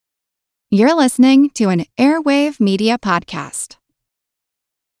You're listening to an Airwave Media Podcast.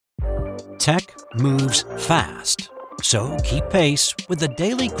 Tech moves fast, so keep pace with the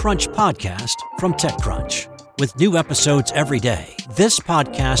Daily Crunch podcast from TechCrunch. With new episodes every day, this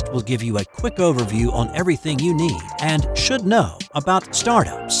podcast will give you a quick overview on everything you need and should know about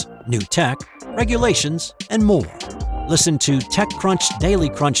startups, new tech, regulations, and more. Listen to TechCrunch Daily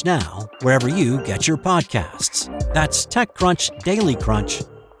Crunch now, wherever you get your podcasts. That's TechCrunch Daily Crunch,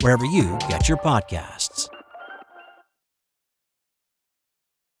 wherever you get your podcasts.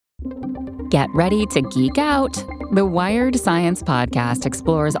 Get ready to geek out. The Wired Science Podcast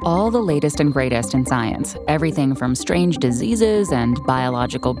explores all the latest and greatest in science. Everything from strange diseases and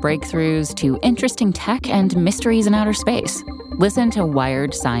biological breakthroughs to interesting tech and mysteries in outer space. Listen to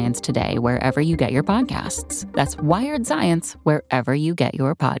Wired Science today wherever you get your podcasts. That's Wired Science wherever you get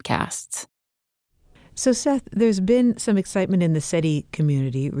your podcasts. So, Seth, there's been some excitement in the SETI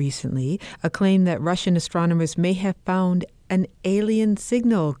community recently, a claim that Russian astronomers may have found an alien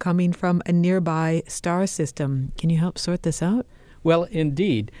signal coming from a nearby star system. Can you help sort this out? Well,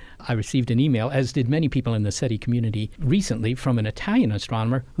 indeed. I received an email, as did many people in the SETI community recently, from an Italian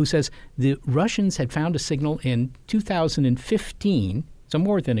astronomer who says the Russians had found a signal in 2015, so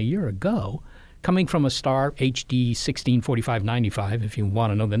more than a year ago, coming from a star, HD 164595, if you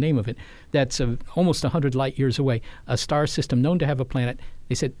want to know the name of it, that's almost 100 light years away, a star system known to have a planet.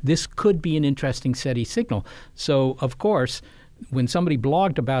 They said this could be an interesting SETI signal. So, of course, when somebody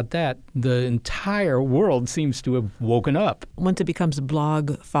blogged about that, the entire world seems to have woken up. Once it becomes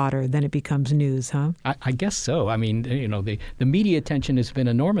blog fodder, then it becomes news, huh? I guess so. I mean, the media attention has been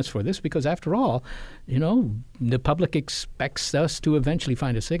enormous for this because, after all, the public expects us to eventually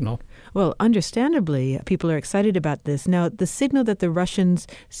find a signal. Well, understandably, people are excited about this. Now, the signal that the Russians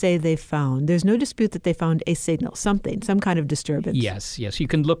say they found, there's no dispute that they found a signal, something, some kind of disturbance. Yes. You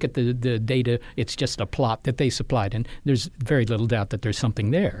can look at the data. It's just a plot that they supplied, and there's very little doubt that there's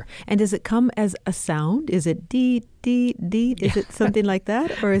something there. And does it come as a sound? Is it dee, dee, dee? Is it something like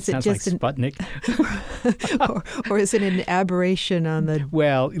that? Or is it just like Sputnik. or is it an aberration on the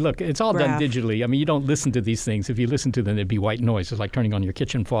Well, look, it's all graph? Done digitally. I mean, you don't listen to these things. If you listen to them, it'd be white noise. It's like turning on your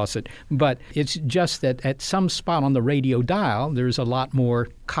kitchen faucet. But it's just that at some spot on the radio dial, there's a lot more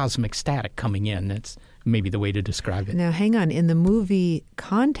cosmic static coming in. That's maybe the way to describe it. Now, hang on. In the movie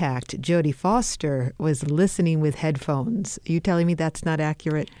Contact, Jodie Foster was listening with headphones. Are you telling me that's not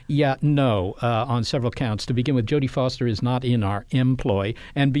accurate? Yeah, no, on several counts. To begin with, Jodie Foster is not in our employ.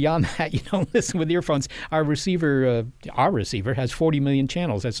 And beyond that, you don't listen with earphones. Our receiver has 40 million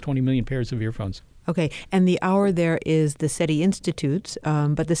channels. That's 20 million pairs of earphones. Okay. And the hour there is the SETI Institutes,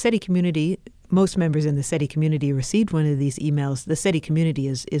 but the SETI community, most members in the SETI community received one of these emails. The SETI community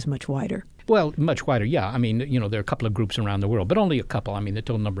is much wider. Well, much wider, yeah. I mean, there are a couple of groups around the world, but only a couple. I mean, the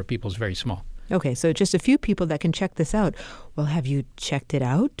total number of people is very small. Okay, so just a few people that can check this out. Well, have you checked it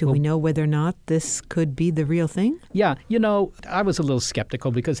out? Do we know whether or not this could be the real thing? Yeah, I was a little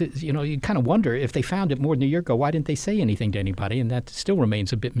skeptical because, you kind of wonder if they found it more than a year ago, why didn't they say anything to anybody? And that still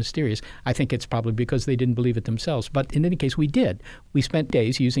remains a bit mysterious. I think it's probably because they didn't believe it themselves. But in any case, we did. We spent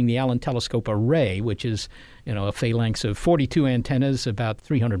days using the Allen Telescope Array, which is, a phalanx of 42 antennas about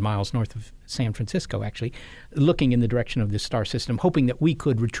 300 miles north of San Francisco, actually, looking in the direction of this star system, hoping that we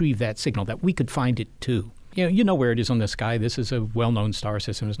could retrieve that signal, that we could find it too. You know where it is on the sky. This is a well-known star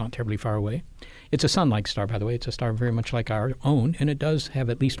system. It's not terribly far away. It's a sun-like star, by the way. It's a star very much like our own, and it does have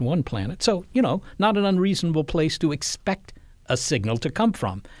at least one planet. So, not an unreasonable place to expect a signal to come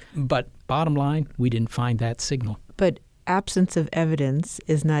from. But bottom line, we didn't find that signal. But absence of evidence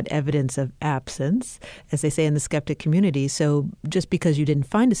is not evidence of absence, as they say in the skeptic community. So just because you didn't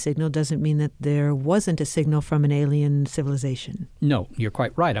find a signal doesn't mean that there wasn't a signal from an alien civilization. No, you're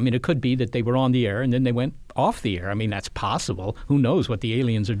quite right. I mean, it could be that they were on the air and then they went off the air. I mean, that's possible. Who knows what the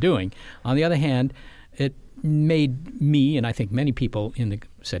aliens are doing? On the other hand, it made me, and I think many people in the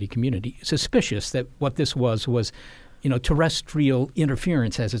SETI community, suspicious that what this was terrestrial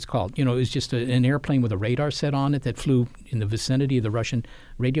interference, as it's called. It was just an airplane with a radar set on it that flew in the vicinity of the Russian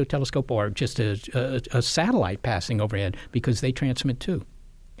radio telescope, or just a satellite passing overhead, because they transmit too.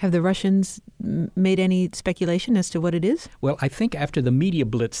 Have the Russians made any speculation as to what it is? Well, I think after the media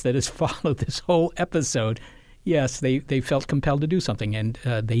blitz that has followed this whole episode, yes, they felt compelled to do something, and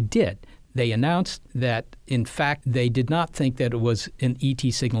they did. They announced that, in fact, they did not think that it was an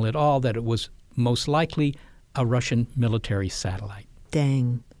ET signal at all, that it was most likely a Russian military satellite.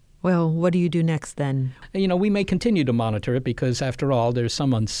 Dang. Well, what do you do next then? We may continue to monitor it because, after all, there's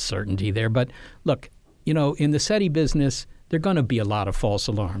some uncertainty there. But look, in the SETI business, there are going to be a lot of false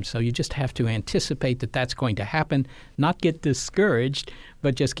alarms. So you just have to anticipate that that's going to happen, not get discouraged,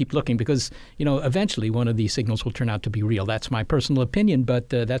 but just keep looking because, eventually one of these signals will turn out to be real. That's my personal opinion, but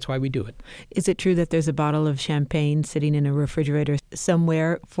that's why we do it. Is it true that there's a bottle of champagne sitting in a refrigerator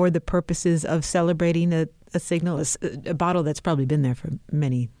somewhere for the purposes of celebrating a signal, a bottle that's probably been there for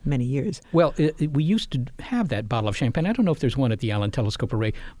many, many years? Well, we used to have that bottle of champagne. I don't know if there's one at the Allen Telescope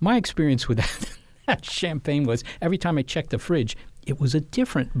Array. My experience with that champagne was every time I checked the fridge, it was a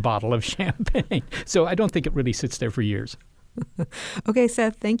different bottle of champagne. So I don't think it really sits there for years. Okay,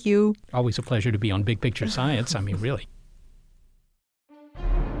 Seth, thank you. Always a pleasure to be on Big Picture Science. I mean, really.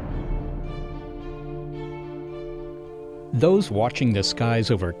 Those watching the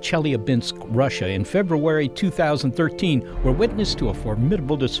skies over Chelyabinsk, Russia in February 2013 were witness to a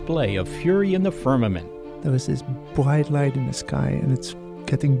formidable display of fury in the firmament. There is this bright light in the sky, and it's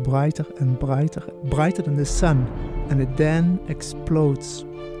getting brighter and brighter, brighter than the sun, and it then explodes.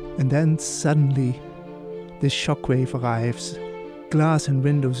 And then suddenly, this shockwave arrives. Glass and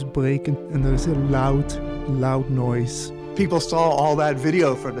windows break, and there's a loud noise. People saw all that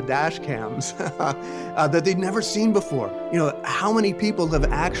video from the dash cams that they'd never seen before. How many people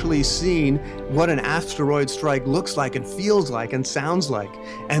have actually seen what an asteroid strike looks like and feels like and sounds like?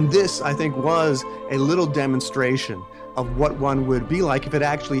 And this, I think, was a little demonstration of what one would be like if it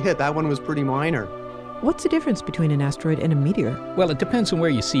actually hit. That one was pretty minor. What's the difference between an asteroid and a meteor? Well, it depends on where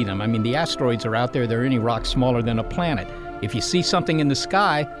you see them. I mean, the asteroids are out there. There are any rocks smaller than a planet. If you see something in the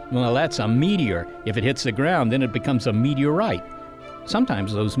sky, well, that's a meteor. If it hits the ground, then it becomes a meteorite.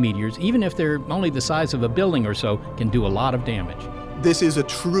 Sometimes those meteors, even if they're only the size of a building or so, can do a lot of damage. This is a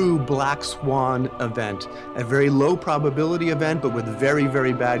true black swan event, a very low probability event, but with very,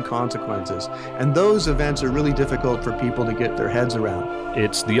 very bad consequences. And those events are really difficult for people to get their heads around.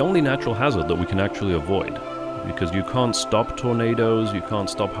 It's the only natural hazard that we can actually avoid, because you can't stop tornadoes, you can't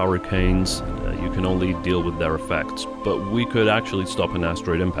stop hurricanes, you can only deal with their effects. But we could actually stop an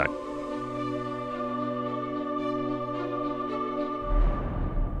asteroid impact.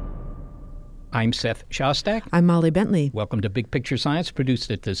 I'm Seth Shostak. I'm Molly Bentley. Welcome to Big Picture Science,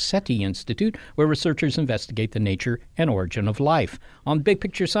 produced at the SETI Institute, where researchers investigate the nature and origin of life. On Big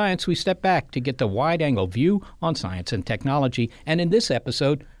Picture Science, we step back to get the wide-angle view on science and technology. And in this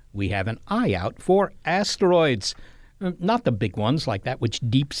episode, we have an eye out for asteroids. Not the big ones like that which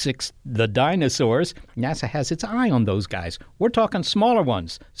deep-sixed the dinosaurs. NASA has its eye on those guys. We're talking smaller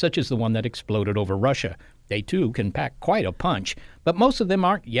ones, such as the one that exploded over Russia. They, too, can pack quite a punch, but most of them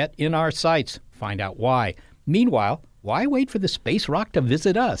aren't yet in our sights. Find out why. Meanwhile, why wait for the space rock to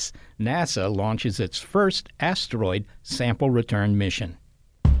visit us? NASA launches its first asteroid sample return mission.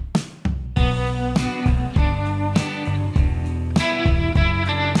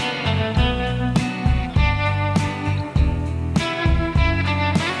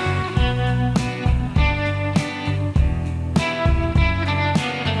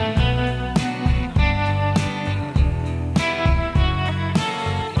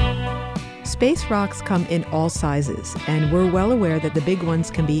 Space rocks come in all sizes, and we're well aware that the big ones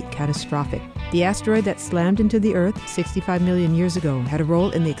can be catastrophic. The asteroid that slammed into the Earth 65 million years ago had a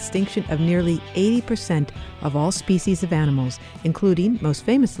role in the extinction of nearly 80% of all species of animals, including, most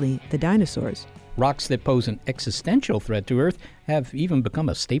famously, the dinosaurs. Rocks that pose an existential threat to Earth have even become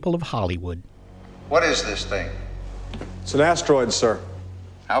a staple of Hollywood. What is this thing? It's an asteroid, sir.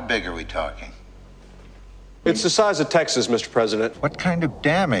 How big are we talking? It's the size of Texas, Mr. President. What kind of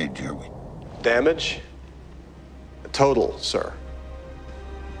damage are we? Damage? Total, sir.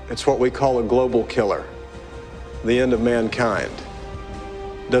 It's what we call a global killer. The end of mankind.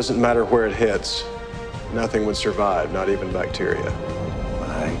 Doesn't matter where it hits. Nothing would survive, not even bacteria.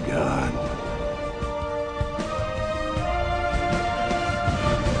 My God.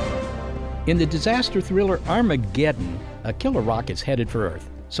 In the disaster thriller Armageddon, a killer rock is headed for Earth.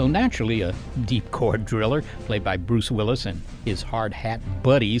 So naturally, a deep-core driller, played by Bruce Willis, and his hard-hat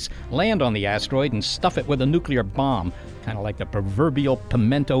buddies land on the asteroid and stuff it with a nuclear bomb, kind of like the proverbial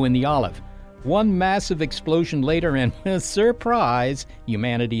pimento in the olive. One massive explosion later, and surprise,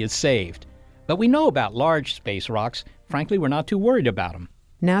 humanity is saved. But we know about large space rocks. Frankly, we're not too worried about them.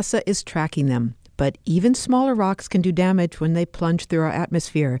 NASA is tracking them, but even smaller rocks can do damage when they plunge through our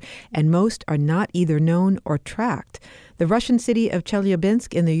atmosphere, and most are not either known or tracked. The Russian city of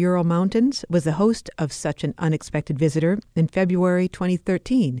Chelyabinsk in the Ural Mountains was the host of such an unexpected visitor in February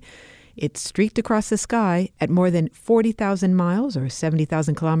 2013. It streaked across the sky at more than 40,000 miles or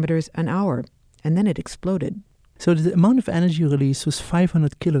 70,000 kilometers an hour, and then it exploded. So the amount of energy released was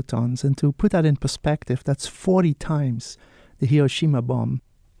 500 kilotons, and to put that in perspective, that's 40 times the Hiroshima bomb.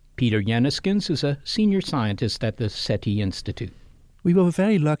 Peter Jenniskens is a senior scientist at the SETI Institute. We were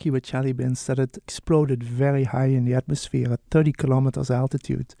very lucky with Chelyabinsk that it exploded very high in the atmosphere at 30 kilometers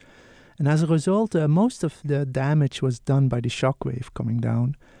altitude. And as a result, most of the damage was done by the shock wave coming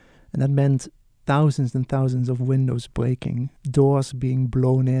down. And that meant thousands and thousands of windows breaking, doors being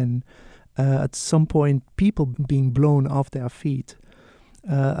blown in, at some point people being blown off their feet.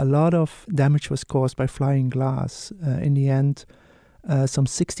 A lot of damage was caused by flying glass. In the end, some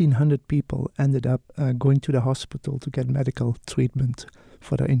 1,600 people ended up going to the hospital to get medical treatment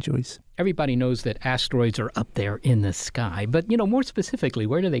for their injuries. Everybody knows that asteroids are up there in the sky, but, more specifically,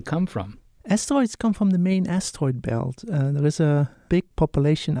 where do they come from? Asteroids come from the main asteroid belt. There is a big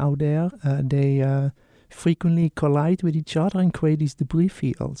population out there. They frequently collide with each other and create these debris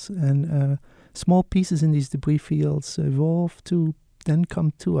fields. And small pieces in these debris fields evolve to then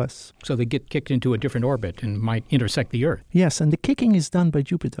come to us. So they get kicked into a different orbit and might intersect the Earth. Yes, and the kicking is done by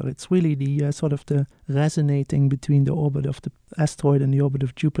Jupiter. It's really the sort of the resonating between the orbit of the asteroid and the orbit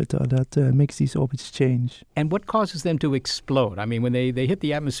of Jupiter that makes these orbits change. And what causes them to explode? I mean, when they hit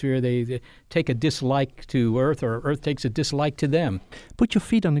the atmosphere, they take a dislike to Earth, or Earth takes a dislike to them. Put your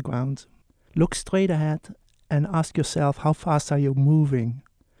feet on the ground, look straight ahead, and ask yourself, how fast are you moving?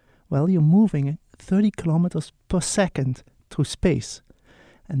 Well, you're moving 30 kilometers per second through space.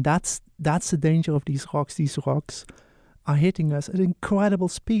 And that's the danger of these rocks. These rocks are hitting us at incredible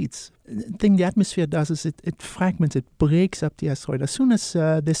speeds. The thing the atmosphere does is it fragments, it breaks up the asteroid. As soon as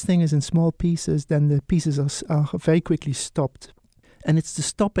this thing is in small pieces, then the pieces are very quickly stopped. And it's the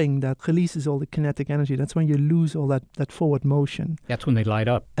stopping that releases all the kinetic energy. That's when you lose all that forward motion. That's when they light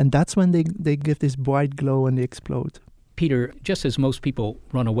up. And that's when they give this bright glow and they explode. Peter, just as most people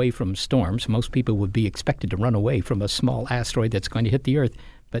run away from storms, most people would be expected to run away from a small asteroid that's going to hit the Earth,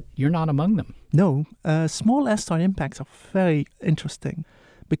 but you're not among them. No, small asteroid impacts are very interesting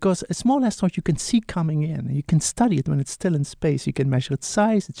because a small asteroid you can see coming in, and you can study it when it's still in space. You can measure its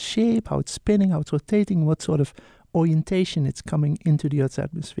size, its shape, how it's spinning, how it's rotating, what sort of orientation it's coming into the Earth's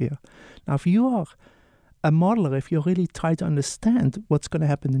atmosphere. Now, if you are a modeler, if you really try to understand what's going to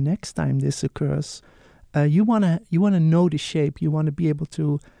happen the next time this occurs, you wanna know the shape. You want to be able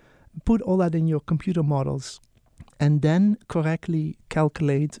to put all that in your computer models and then correctly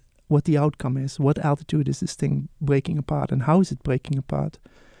calculate what the outcome is. What altitude is this thing breaking apart and how is it breaking apart?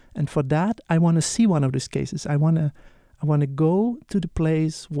 And for that, I want to see one of these cases. I want to go to the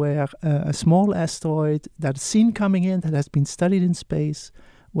place where a small asteroid that's seen coming in, that has been studied in space,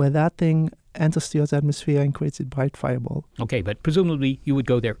 where that thing enters the Earth's atmosphere and creates a bright fireball. Okay, but presumably you would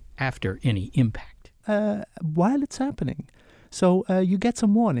go there after any impact. While it's happening. So you get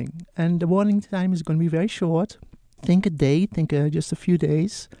some warning, and the warning time is going to be very short. Think a day, just a few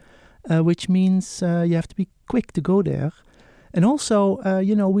days, which means you have to be quick to go there. And also,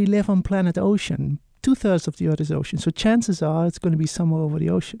 we live on planet ocean. 2/3 of the Earth is ocean, so chances are it's going to be somewhere over the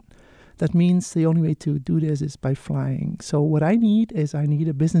ocean. That means the only way to do this is by flying. So what I need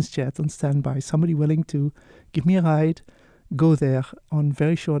a business jet on standby, somebody willing to give me a ride, go there on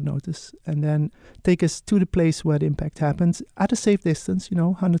very short notice, and then take us to the place where the impact happens at a safe distance,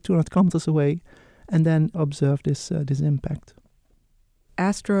 100, 200 kilometers away, and then observe this impact.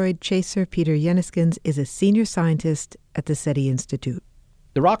 Asteroid chaser Peter Jenniskens is a senior scientist at the SETI Institute.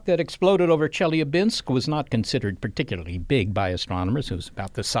 The rock that exploded over Chelyabinsk was not considered particularly big by astronomers. It was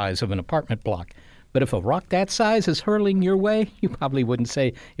about the size of an apartment block. But if a rock that size is hurling your way, you probably wouldn't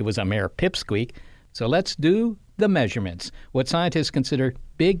say it was a mere pipsqueak. So let's do the measurements, what scientists consider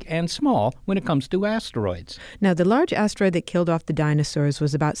big and small when it comes to asteroids. Now, the large asteroid that killed off the dinosaurs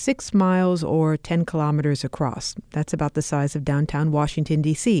was about 6 miles or 10 kilometers across. That's about the size of downtown Washington,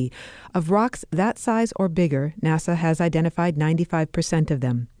 D.C. Of rocks that size or bigger, NASA has identified 95% of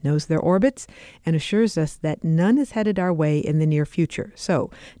them, knows their orbits, and assures us that none is headed our way in the near future. So,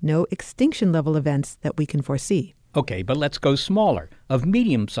 no extinction-level events that we can foresee. Okay, but let's go smaller. Of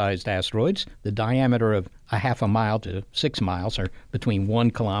medium-sized asteroids, the diameter of a half a mile to 6 miles are between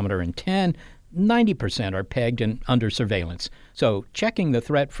 1 kilometer and 10. 90% are pegged and under surveillance. So checking the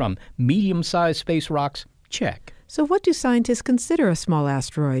threat from medium-sized space rocks, check. So what do scientists consider a small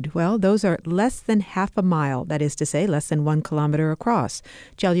asteroid? Well, those are less than half a mile, that is to say, less than 1 kilometer across.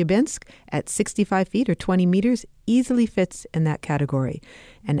 Chelyabinsk, at 65 feet or 20 meters, easily fits in that category.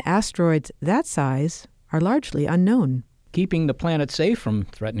 And asteroids that size are largely unknown. Keeping the planet safe from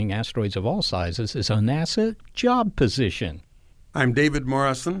threatening asteroids of all sizes is a NASA job position. I'm David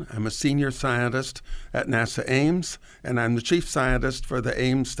Morrison. I'm a senior scientist at NASA Ames, and I'm the chief scientist for the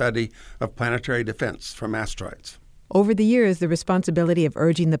Ames study of planetary defense from asteroids. Over the years, the responsibility of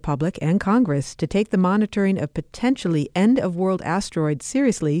urging the public and Congress to take the monitoring of potentially end-of-world asteroids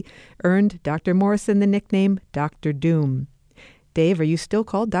seriously earned Dr. Morrison the nickname Dr. Doom. Dave, are you still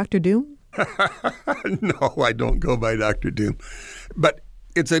called Dr. Doom? No, I don't go by Dr. Doom. But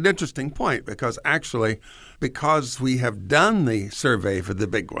it's an interesting point because we have done the survey for the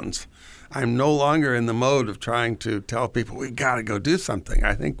big ones, I'm no longer in the mode of trying to tell people we got to go do something.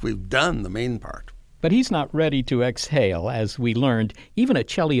 I think we've done the main part. But he's not ready to exhale. As we learned, even a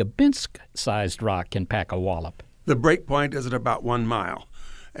Chelyabinsk-sized rock can pack a wallop. The break point is at about 1 mile.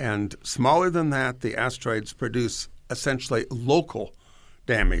 And smaller than that, the asteroids produce essentially local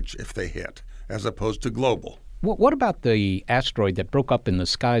damage if they hit, as opposed to global. What about the asteroid that broke up in the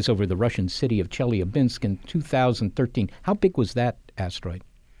skies over the Russian city of Chelyabinsk in 2013? How big was that asteroid?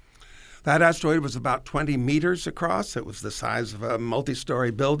 That asteroid was about 20 meters across. It was the size of a multi-story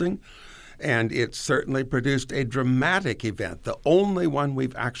building, and it certainly produced a dramatic event, the only one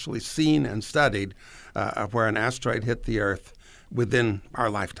we've actually seen and studied where an asteroid hit the Earth within our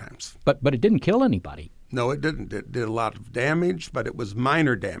lifetimes. But it didn't kill anybody. No, it didn't. It did a lot of damage, but it was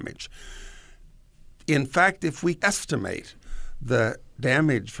minor damage. In fact, if we estimate the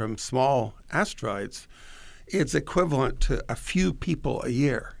damage from small asteroids, it's equivalent to a few people a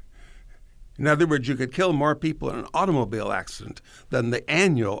year. In other words, you could kill more people in an automobile accident than the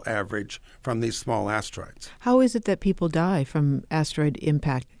annual average from these small asteroids. How is it that people die from asteroid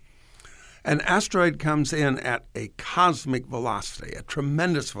impact? An asteroid comes in at a cosmic velocity, a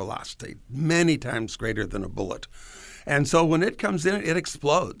tremendous velocity, many times greater than a bullet. And so when it comes in, it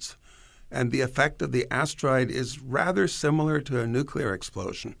explodes. And the effect of the asteroid is rather similar to a nuclear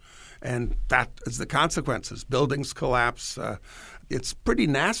explosion. And that is the consequences. Buildings collapse. It's pretty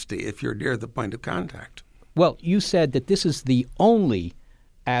nasty if you're near the point of contact. Well, you said that this is the only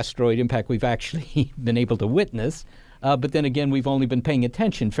asteroid impact we've actually been able to witness. But then again, we've only been paying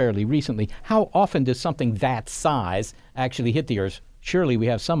attention fairly recently. How often does something that size actually hit the Earth? Surely we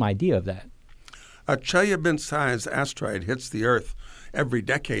have some idea of that. A Chelyabinsk-sized asteroid hits the Earth every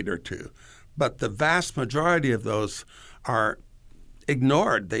decade or two. But the vast majority of those are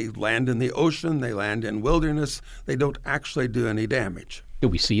ignored. They land in the ocean, they land in wilderness, they don't actually do any damage. Do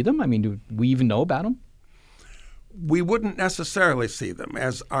we see them? I mean, do we even know about them? We wouldn't necessarily see them.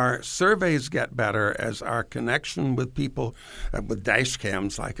 As our surveys get better, as our connection with people with dash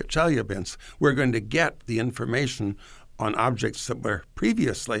cams like at Chelyabinsk, we're going to get the information on objects that were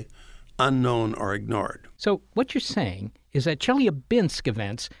previously unknown or ignored. So what you're saying is that Chelyabinsk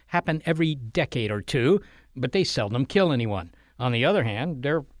events happen every decade or two, but they seldom kill anyone. On the other hand,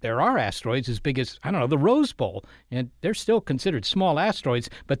 there are asteroids as big as, the Rose Bowl, and they're still considered small asteroids,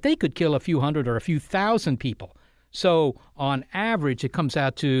 but they could kill a few hundred or a few thousand people. So on average, it comes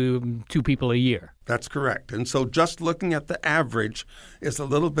out to 2 people a year. That's correct. And so just looking at the average is a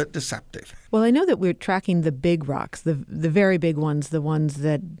little bit deceptive. Well, I know that we're tracking the big rocks, the very big ones, the ones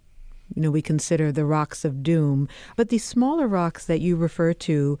that we consider the rocks of doom. But these smaller rocks that you refer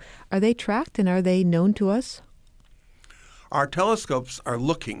to, are they tracked and are they known to us? Our telescopes are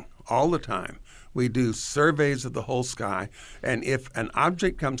looking all the time. We do surveys of the whole sky, and if an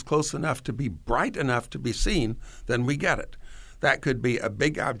object comes close enough to be bright enough to be seen, then we get it. That could be a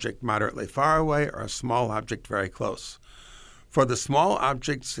big object moderately far away or a small object very close. For the small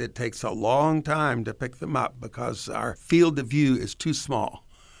objects, it takes a long time to pick them up because our field of view is too small,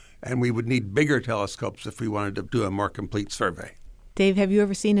 and we would need bigger telescopes if we wanted to do a more complete survey. Dave, have you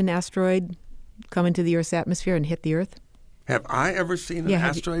ever seen an asteroid come into the Earth's atmosphere and hit the Earth? Have I ever seen an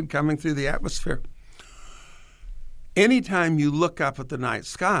asteroid coming through the atmosphere? Anytime you look up at the night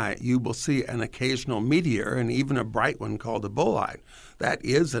sky, you will see an occasional meteor and even a bright one called a bolide. That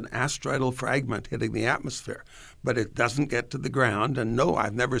is an asteroidal fragment hitting the atmosphere, but it doesn't get to the ground. And no,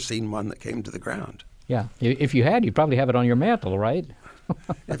 I've never seen one that came to the ground. Yeah. If you had, you'd probably have it on your mantle, right?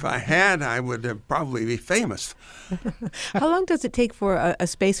 If I had, I would probably be famous. How long does it take for a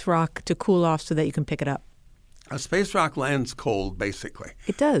space rock to cool off so that you can pick it up? A space rock lands cold, basically.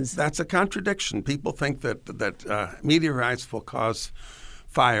 It does. That's a contradiction. People think that meteorites will cause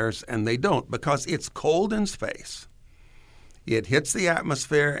fires, and they don't, because it's cold in space. It hits the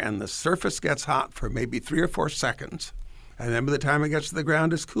atmosphere, and the surface gets hot for maybe 3 or 4 seconds, and then by the time it gets to the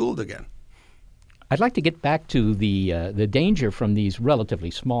ground, it's cooled again. I'd like to get back to the danger from these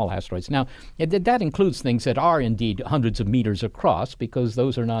relatively small asteroids. Now, that includes things that are indeed hundreds of meters across, because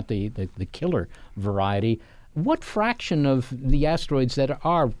those are not the killer variety. What fraction of the asteroids that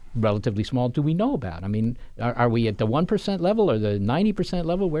are relatively small do we know about? I mean, are we at the 1% level or the 90%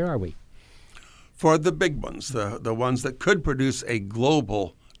 level? Where are we? For the big ones, the ones that could produce a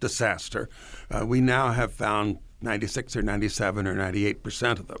global disaster, we now have found 96 or 97 or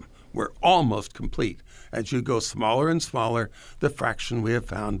 98% of them. We're almost complete. As you go smaller and smaller, the fraction we have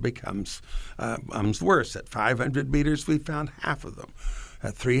found becomes worse. At 500 meters, we found half of them.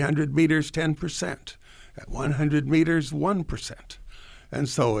 At 300 meters, 10%. At 100 meters, 1%. And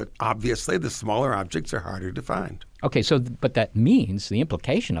so obviously the smaller objects are harder to find. Okay, but that means, the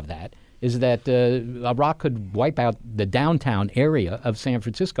implication of that is that a rock could wipe out the downtown area of San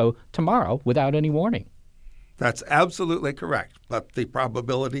Francisco tomorrow without any warning. That's absolutely correct, but the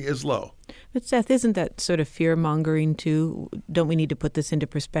probability is low. But Seth, isn't that sort of fear-mongering too? Don't we need to put this into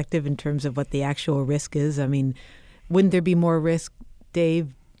perspective in terms of what the actual risk is? I mean, wouldn't there be more risk,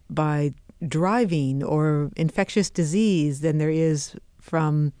 Dave, by driving or infectious disease than there is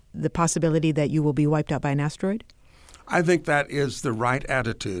from the possibility that you will be wiped out by an asteroid? I think that is the right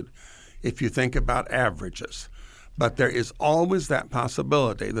attitude if you think about averages. But there is always that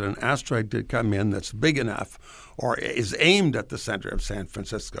possibility that an asteroid could come in that's big enough or is aimed at the center of San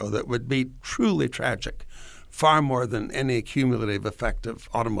Francisco that would be truly tragic, far more than any cumulative effect of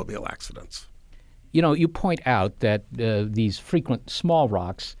automobile accidents. You know, you point out that these frequent small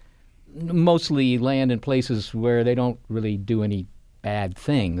rocks mostly land in places where they don't really do any bad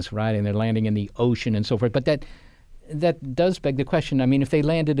things, right? And they're landing in the ocean and so forth. But that does beg the question. I mean, if they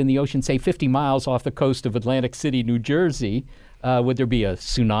landed in the ocean, say 50 miles off the coast of Atlantic City, New Jersey, would there be a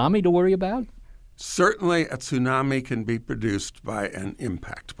tsunami to worry about? Certainly a tsunami can be produced by an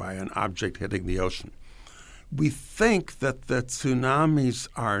impact, by an object hitting the ocean. We think that the tsunamis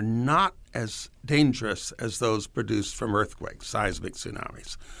are not as dangerous as those produced from earthquakes, seismic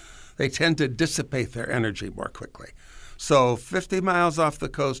tsunamis. They tend to dissipate their energy more quickly. So 50 miles off the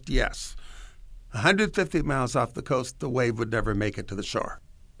coast, yes. 150 miles off the coast, the wave would never make it to the shore.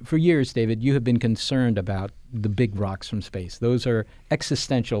 For years, David, you have been concerned about the big rocks from space. Those are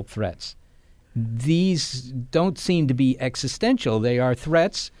existential threats. These don't seem to be existential. They are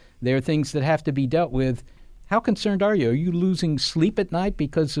threats. They are things that have to be dealt with. How concerned are you? Are you losing sleep at night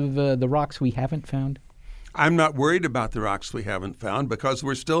because of the rocks we haven't found? I'm not worried about the rocks we haven't found because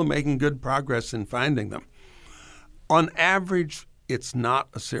we're still making good progress in finding them. On average, it's not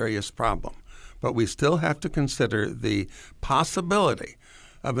a serious problem. But we still have to consider the possibility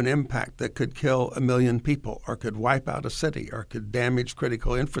of an impact that could kill 1 million people or could wipe out a city or could damage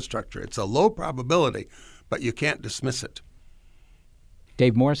critical infrastructure. It's a low probability, but you can't dismiss it.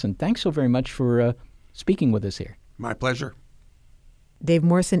 Dave Morrison, thanks so very much for speaking with us here. My pleasure. Dave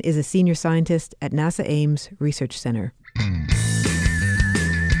Morrison is a senior scientist at NASA Ames Research Center.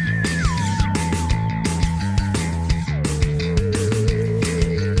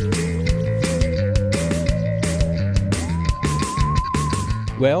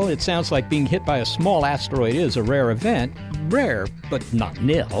 Well, it sounds like being hit by a small asteroid is a rare event. Rare, but not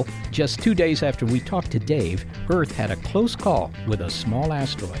nil. Just 2 days after we talked to Dave, Earth had a close call with a small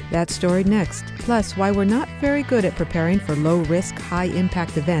asteroid. That story next. Plus, why we're not very good at preparing for low-risk,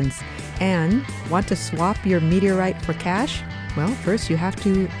 high-impact events. And want to swap your meteorite for cash? Well, first you have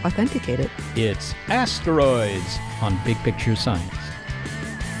to authenticate it. It's Asteroids on Big Picture Science.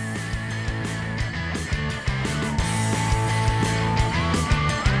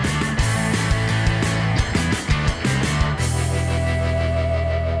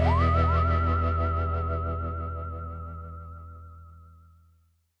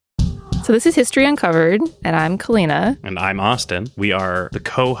 So this is History Uncovered, and I'm Kalina. And I'm Austin. We are the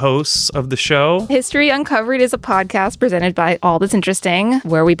co-hosts of the show. History Uncovered is a podcast presented by All That's Interesting,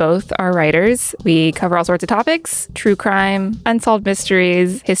 where we both are writers. We cover all sorts of topics: true crime, unsolved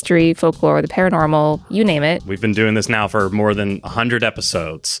mysteries, history, folklore, the paranormal, you name it. We've been doing this now for more than 100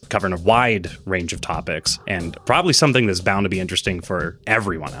 episodes, covering a wide range of topics, and probably something that's bound to be interesting for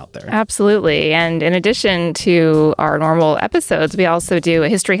everyone out there. Absolutely. And in addition to our normal episodes, we also do a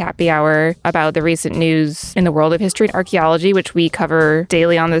history happy hour about the recent news in the world of history and archaeology, which we cover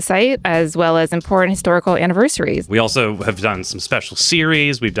daily on the site, as well as important historical anniversaries. We also have done some special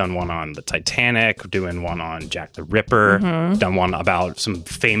series. We've done one on the Titanic, doing one on Jack the Ripper, done one about some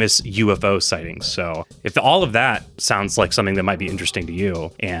famous UFO sightings. So if all of that sounds like something that might be interesting to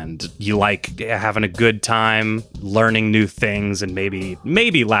you, and you like having a good time, learning new things, and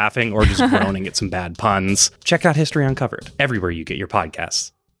maybe laughing or just groaning at some bad puns, check out History Uncovered everywhere you get your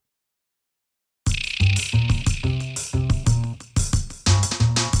podcasts.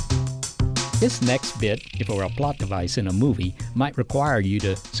 This next bit, if it were a plot device in a movie, might require you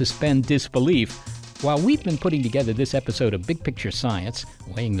to suspend disbelief. While we've been putting together this episode of Big Picture Science,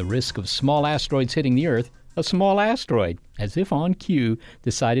 weighing the risk of small asteroids hitting the Earth, a small asteroid, as if on cue,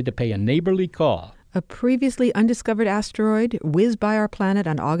 decided to pay a neighborly call. A previously undiscovered asteroid whizzed by our planet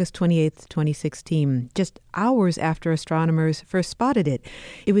on August 28, 2016, just hours after astronomers first spotted it.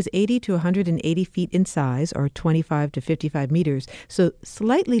 It was 80 to 180 feet in size, or 25 to 55 meters, so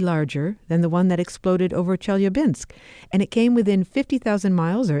slightly larger than the one that exploded over Chelyabinsk. And it came within 50,000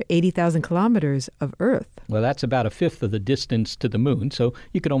 miles, or 80,000 kilometers, of Earth. Well, that's about a fifth of the distance to the moon, so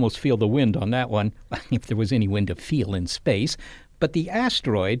you could almost feel the wind on that one, if there was any wind to feel in space. But the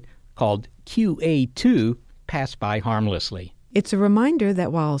asteroid, called QA2, passed by harmlessly. It's a reminder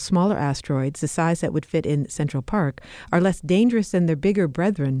that while smaller asteroids, the size that would fit in Central Park, are less dangerous than their bigger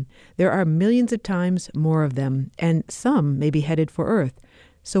brethren, there are millions of times more of them, and some may be headed for Earth.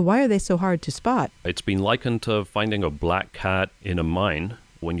 So why are they so hard to spot? It's been likened to finding a black cat in a mine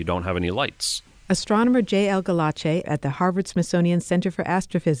when you don't have any lights. Astronomer J.L. Galache at the Harvard-Smithsonian Center for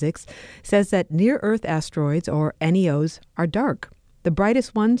Astrophysics says that near-Earth asteroids, or NEOs, are dark. The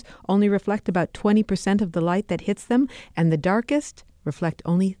brightest ones only reflect about 20% of the light that hits them, and the darkest reflect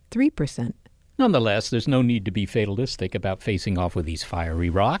only 3%. Nonetheless, there's no need to be fatalistic about facing off with these fiery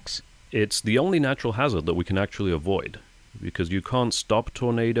rocks. It's the only natural hazard that we can actually avoid, because you can't stop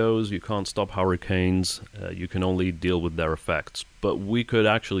tornadoes, you can't stop hurricanes, you can only deal with their effects. But we could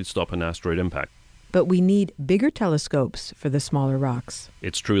actually stop an asteroid impact. But we need bigger telescopes for the smaller rocks.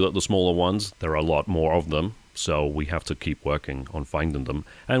 It's true that the smaller ones, there are a lot more of them, so we have to keep working on finding them.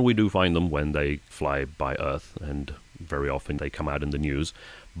 And we do find them when they fly by Earth, and very often they come out in the news.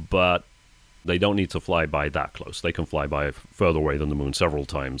 But they don't need to fly by that close. They can fly by further away than the moon, several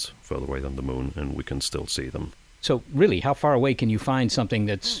times further away than the moon, and we can still see them. So really, how far away can you find something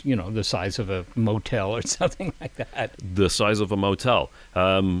that's, the size of a motel or something like that? The size of a motel.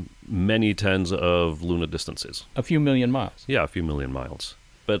 Many tens of lunar distances. A few million miles? Yeah, a few million miles.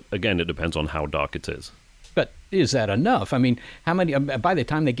 But again, it depends on how dark it is. But is that enough? I mean, how many? By the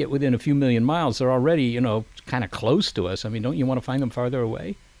time they get within a few million miles, they're already, kind of close to us. I mean, don't you want to find them farther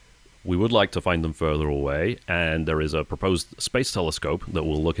away? We would like to find them further away, and there is a proposed space telescope that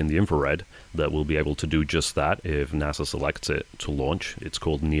will look in the infrared that will be able to do just that if NASA selects it to launch. It's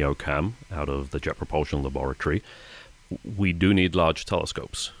called NEOCAM, out of the Jet Propulsion Laboratory. We do need large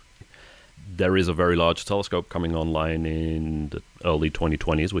telescopes. There is a very large telescope coming online in the early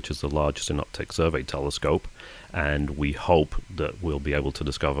 2020s, which is the Large Synoptic Survey Telescope, and we hope that we'll be able to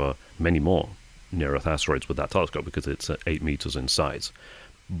discover many more near-Earth asteroids with that telescope because it's 8 meters in size.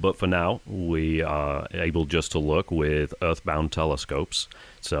 But for now, we are able just to look with earthbound telescopes.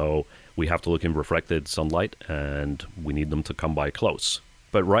 So we have to look in reflected sunlight, and we need them to come by close.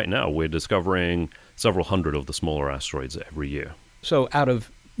 But right now, we're discovering several hundred of the smaller asteroids every year. So out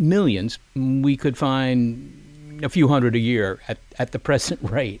of millions, we could find a few hundred a year at the present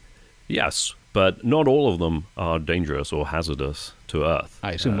rate. Yes, but not all of them are dangerous or hazardous to Earth.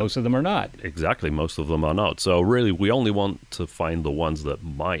 I assume most of them are not. Exactly, most of them are not. So really, we only want to find the ones that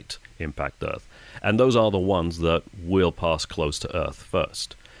might impact Earth. And those are the ones that will pass close to Earth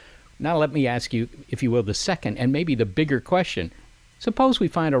first. Now let me ask you, if you will, the second and maybe the bigger question. Suppose we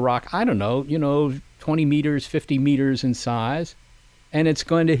find a rock, 20 meters, 50 meters in size, and it's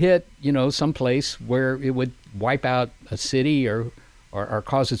going to hit, someplace where it would wipe out a city or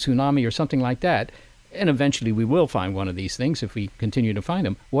cause a tsunami or something like that. And eventually we will find one of these things if we continue to find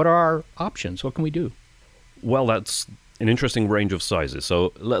them. What are our options? What can we do? Well, that's an interesting range of sizes.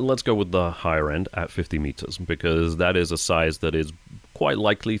 So let's go with the higher end at 50 meters, because that is a size that is quite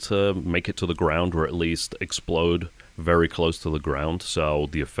likely to make it to the ground, or at least explode very close to the ground. So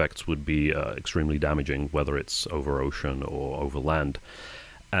the effects would be extremely damaging, whether it's over ocean or over land.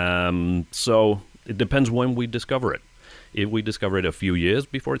 So it depends when we discover it. If we discover it a few years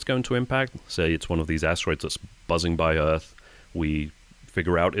before it's going to impact, say it's one of these asteroids that's buzzing by Earth, we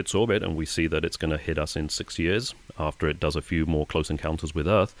figure out its orbit and we see that it's going to hit us in 6 years after it does a few more close encounters with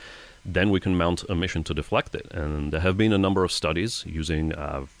Earth, then we can mount a mission to deflect it. And there have been a number of studies using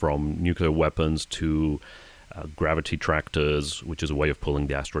from nuclear weapons to gravity tractors, which is a way of pulling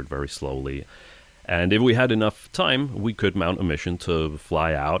the asteroid very slowly. And if we had enough time, we could mount a mission to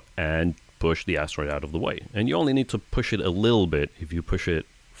fly out and push the asteroid out of the way. And you only need to push it a little bit if you push it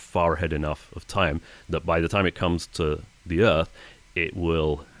far ahead enough of time that by the time it comes to the Earth, it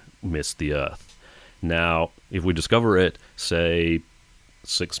will miss the Earth. Now, if we discover it, say,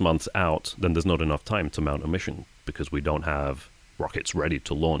 6 months out, then there's not enough time to mount a mission because we don't have rockets ready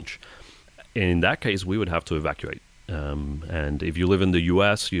to launch. In that case, we would have to evacuate. And if you live in the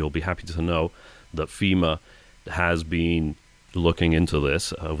US, you'll be happy to know that FEMA has been looking into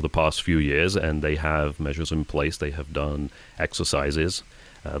this over the past few years, and they have measures in place. They have done exercises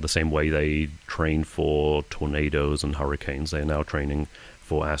the same way they train for tornadoes and hurricanes. They are now training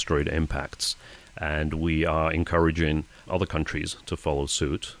for asteroid impacts. And we are encouraging other countries to follow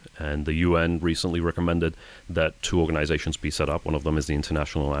suit. And the UN recently recommended that 2 organizations be set up. One of them is the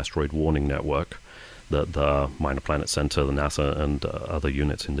International Asteroid Warning Network, that the Minor Planet Center, the NASA, and other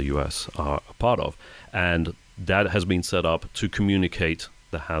units in the US are a part of. And that has been set up to communicate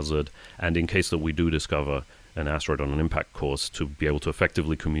the hazard, and in case that we do discover an asteroid on an impact course, to be able to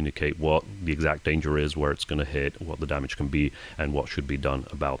effectively communicate what the exact danger is, where it's going to hit, what the damage can be, and what should be done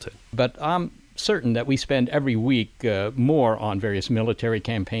about it. But I'm certain that we spend every week more on various military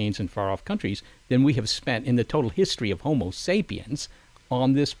campaigns in far-off countries than we have spent in the total history of Homo sapiens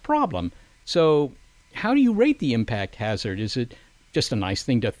on this problem. So how do you rate the impact hazard? Is it just a nice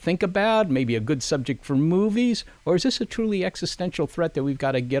thing to think about, maybe a good subject for movies, or is this a truly existential threat that we've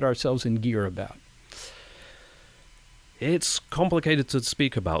got to get ourselves in gear about? It's complicated to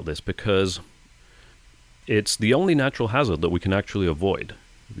speak about this because it's the only natural hazard that we can actually avoid.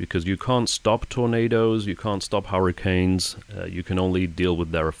 Because you can't stop tornadoes, you can't stop hurricanes, you can only deal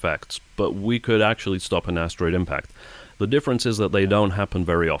with their effects. But we could actually stop an asteroid impact. The difference is that they don't happen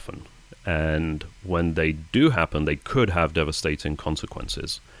very often. And when they do happen, they could have devastating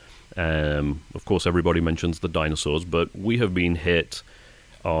consequences. Of course, everybody mentions the dinosaurs, but we have been hit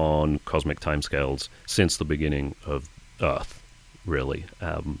on cosmic timescales since the beginning of Earth. Really.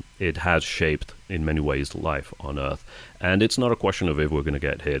 It has shaped, in many ways, life on Earth. And it's not a question of if we're going to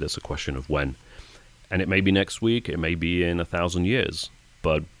get hit, it's a question of when. And it may be next week, it may be in 1,000 years.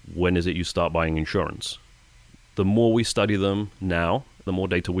 But when is it you start buying insurance? The more we study them now, the more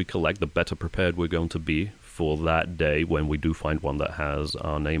data we collect, the better prepared we're going to be for that day when we do find one that has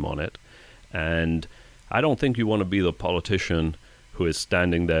our name on it. And I don't think you want to be the politician who is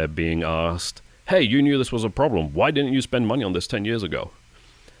standing there being asked, hey, you knew this was a problem. Why didn't you spend money on this 10 years ago?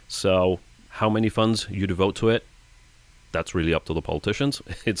 So how many funds you devote to it, that's really up to the politicians.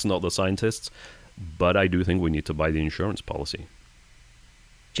 It's not the scientists. But I do think we need to buy the insurance policy.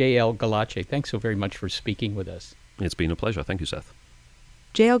 J.L. Galache, thanks so very much for speaking with us. It's been a pleasure. Thank you, Seth.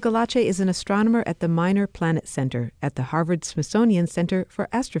 J.L. Galache is an astronomer at the Minor Planet Center at the Harvard-Smithsonian Center for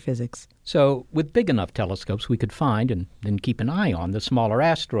Astrophysics. So with big enough telescopes, we could find and then keep an eye on the smaller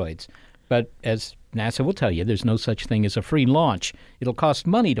asteroids. But as NASA will tell you, there's no such thing as a free launch. It'll cost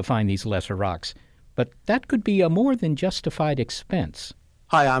money to find these lesser rocks. But that could be a more than justified expense.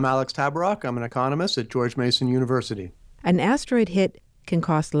 Hi, I'm Alex Tabarrok. I'm an economist at George Mason University. An asteroid hit can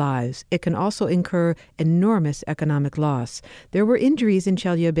cost lives. It can also incur enormous economic loss. There were injuries in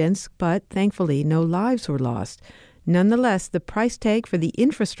Chelyabinsk, but thankfully no lives were lost. Nonetheless, the price tag for the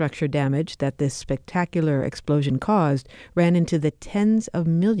infrastructure damage that this spectacular explosion caused ran into the tens of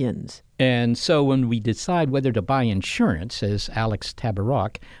millions. And so when we decide whether to buy insurance, says Alex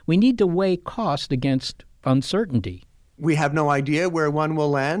Tabarrok, we need to weigh cost against uncertainty. We have no idea where one will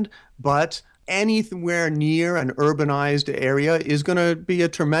land, but anywhere near an urbanized area is going to be a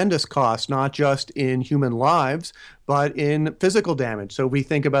tremendous cost, not just in human lives, but in physical damage. So we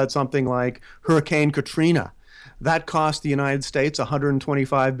think about something like Hurricane Katrina. That cost the United States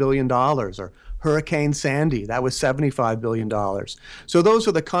 $125 billion, or Hurricane Sandy, that was $75 billion. So those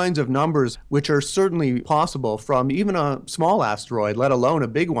are the kinds of numbers which are certainly possible from even a small asteroid, let alone a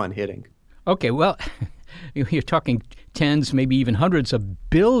big one hitting. Okay, well, you're talking tens, maybe even hundreds of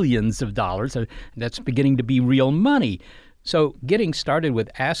billions of dollars. That's beginning to be real money. So getting started with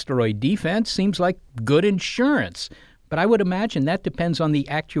asteroid defense seems like good insurance. But I would imagine that depends on the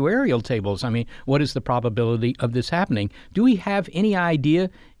actuarial tables. I mean, what is the probability of this happening? Do we have any idea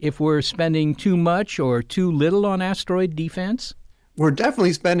if we're spending too much or too little on asteroid defense? We're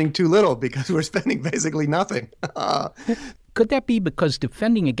definitely spending too little because we're spending basically nothing. Could that be because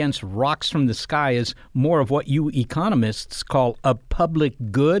defending against rocks from the sky is more of what you economists call a public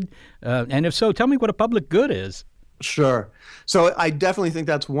good? And if so, tell me what a public good is. Sure. So I definitely think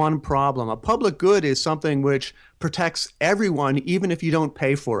that's one problem. A public good is something which protects everyone, even if you don't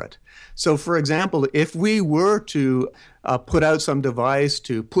pay for it. So, for example, if we were to put out some device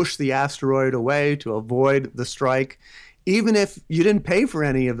to push the asteroid away to avoid the strike, even if you didn't pay for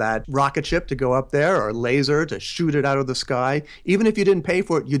any of that rocket ship to go up there or laser to shoot it out of the sky, even if you didn't pay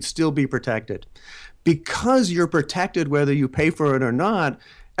for it, you'd still be protected. Because you're protected whether you pay for it or not,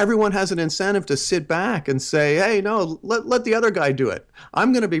 everyone has an incentive to sit back and say, hey, no, let the other guy do it.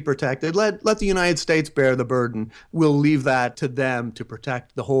 I'm going to be protected. Let the United States bear the burden. We'll leave that to them to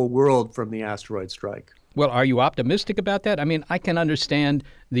protect the whole world from the asteroid strike. Well, are you optimistic about that? I mean, I can understand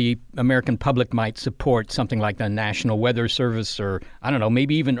the American public might support something like the National Weather Service or, I don't know,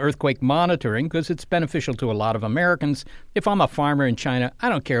 maybe even earthquake monitoring because it's beneficial to a lot of Americans. If I'm a farmer in China, I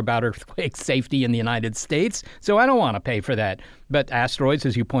don't care about earthquake safety in the United States, so I don't want to pay for that. But asteroids,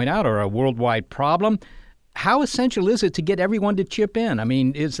 as you point out, are a worldwide problem. How essential is it to get everyone to chip in? I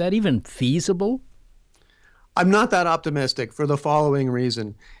mean, is that even feasible? I'm not that optimistic for the following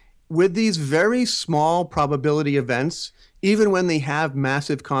reason. With these very small probability events, even when they have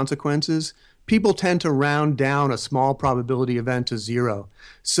massive consequences, people tend to round down a small probability event to zero.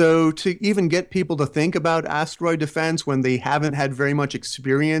 So to even get people to think about asteroid defense when they haven't had very much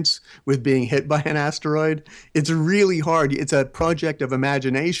experience with being hit by an asteroid, it's really hard. It's a project of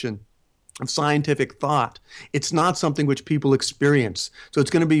imagination, of scientific thought. It's not something which people experience. So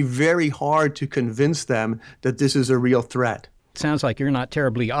it's going to be very hard to convince them that this is a real threat. It sounds like you're not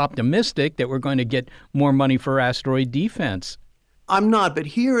terribly optimistic that we're going to get more money for asteroid defense. I'm not, but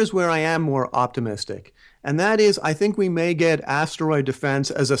here is where I am more optimistic. And that is, I think we may get asteroid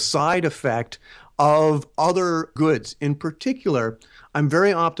defense as a side effect of other goods. In particular, I'm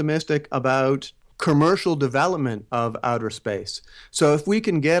very optimistic about commercial development of outer space. So if we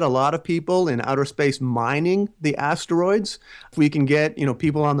can get a lot of people in outer space mining the asteroids, if we can get,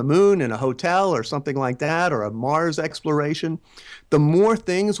 people on the moon in a hotel or something like that, or a Mars exploration, the more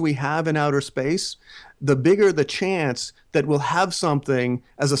things we have in outer space, the bigger the chance that we'll have something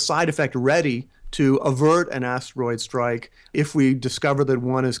as a side effect ready to avert an asteroid strike if we discover that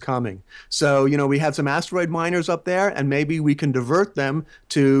one is coming. So, we have some asteroid miners up there, and maybe we can divert them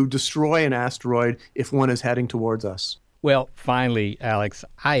to destroy an asteroid if one is heading towards us. Well, finally, Alex,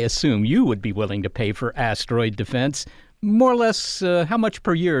 I assume you would be willing to pay for asteroid defense. More or less, how much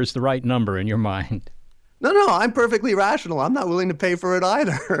per year is the right number in your mind? No, I'm perfectly rational. I'm not willing to pay for it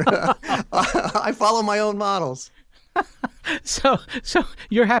either. I follow my own models. So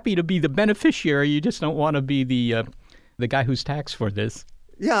you're happy to be the beneficiary. You just don't want to be the guy who's taxed for this.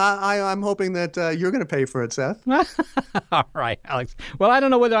 Yeah, I'm hoping that you're going to pay for it, Seth. All right, Alex. Well, I don't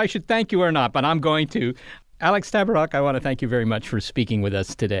know whether I should thank you or not, but I'm going to. Alex Tabarrok, I want to thank you very much for speaking with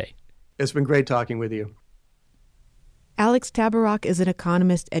us today. It's been great talking with you. Alex Tabarrok is an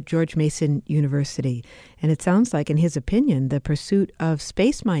economist at George Mason University, and it sounds like, in his opinion, the pursuit of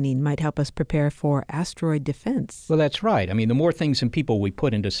space mining might help us prepare for asteroid defense. Well, that's right. I mean, the more things and people we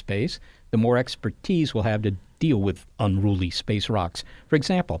put into space, the more expertise we'll have to deal with unruly space rocks. For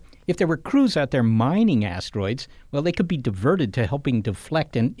example, if there were crews out there mining asteroids, well, they could be diverted to helping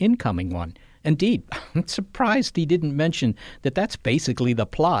deflect an incoming one. Indeed, I'm surprised he didn't mention that that's basically the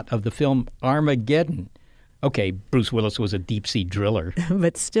plot of the film Armageddon. Okay, Bruce Willis was a deep-sea driller.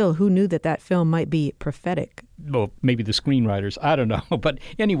 But still, who knew that film might be prophetic? Well, maybe the screenwriters. I don't know. But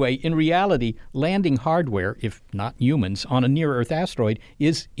anyway, in reality, landing hardware, if not humans, on a near-Earth asteroid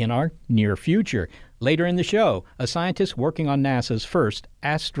is in our near future. Later in the show, a scientist working on NASA's first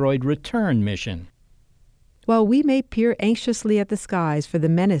asteroid return mission. While we may peer anxiously at the skies for the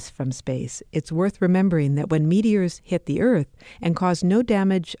menace from space, it's worth remembering that when meteors hit the Earth and cause no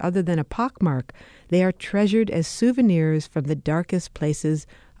damage other than a pockmark, they are treasured as souvenirs from the darkest places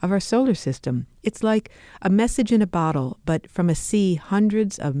of our solar system. It's like a message in a bottle, but from a sea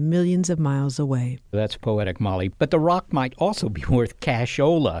hundreds of millions of miles away. That's poetic, Molly. But the rock might also be worth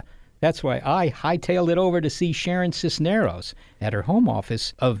cashola. That's why I hightailed it over to see Sharon Cisneros at her home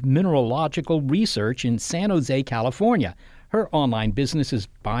office of mineralogical research in San Jose, California. Her online business is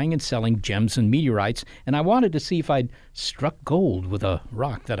buying and selling gems and meteorites, and I wanted to see if I'd struck gold with a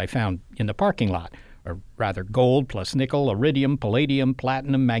rock that I found in the parking lot. Or rather, gold plus nickel, iridium, palladium,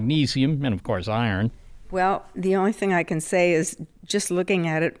 platinum, magnesium, and of course iron. Well, the only thing I can say is just looking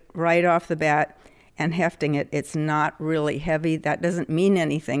at it right off the bat and hefting it, it's not really heavy. That doesn't mean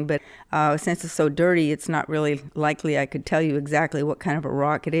anything, but since it's so dirty, it's not really likely I could tell you exactly what kind of a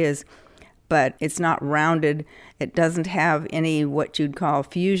rock it is. But it's not rounded. It doesn't have any what you'd call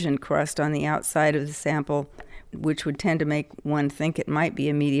fusion crust on the outside of the sample, which would tend to make one think it might be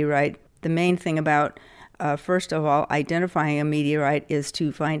a meteorite. The main thing about, first of all, identifying a meteorite is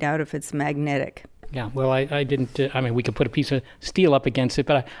to find out if it's magnetic. Yeah, well, I didn't, we could put a piece of steel up against it,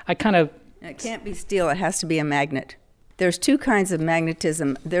 but I kind of... It can't be steel, it has to be a magnet. There's two kinds of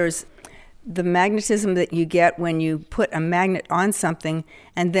magnetism. There's the magnetism that you get when you put a magnet on something,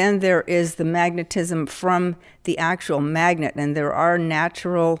 and then there is the magnetism from the actual magnet. And there are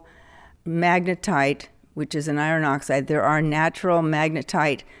natural magnetite, which is an iron oxide. There are natural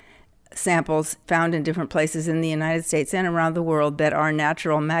magnetite samples found in different places in the United States and around the world that are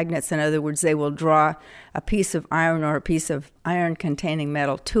natural magnets. In other words, they will draw a piece of iron or a piece of iron-containing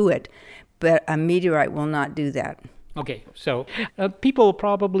metal to it. but a meteorite will not do that. Okay, so people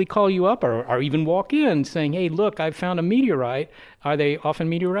probably call you up or even walk in saying, hey, look, I found a meteorite. Are they often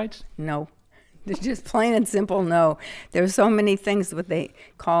meteorites? No. It's just plain and simple no. There's so many things what they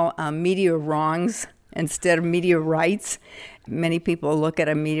call meteor-wrongs instead of meteorites. Many people look at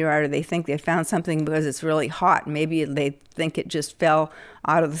a meteorite or they think they found something because it's really hot. Maybe they think it just fell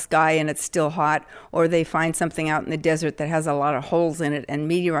out of the sky and it's still hot, or they find something out in the desert that has a lot of holes in it, and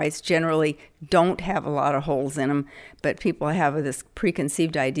meteorites generally don't have a lot of holes in them, but people have this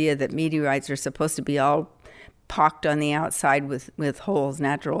preconceived idea that meteorites are supposed to be all pocked on the outside with holes,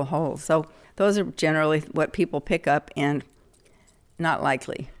 natural holes. So those are generally what people pick up, and not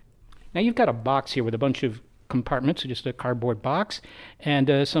likely. Now you've got a box here with a bunch of compartments, just a cardboard box,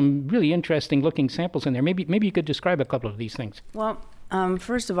 and some really interesting looking samples in there. Maybe you could describe a couple of these things. Well,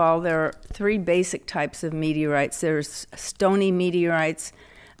 first of all, there are three basic types of meteorites. There's stony meteorites,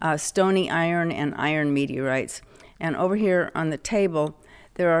 stony iron, and iron meteorites. And over here on the table,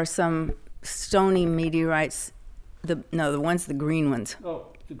 there are some stony meteorites. The green ones. Oh,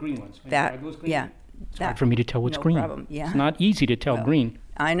 the green ones. That, those green? yeah. It's hard for me to tell what's green. Problem. Yeah. It's not easy to tell green.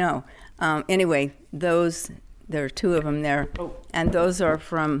 I know. Anyway, there are two of them there, and those are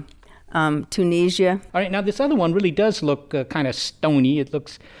from Tunisia. All right, now this other one really does look kind of stony. It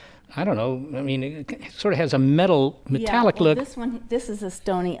looks, I don't know, I mean, it sort of has a metallic look. This is a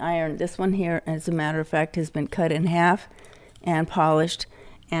stony iron. This one here, as a matter of fact, has been cut in half and polished.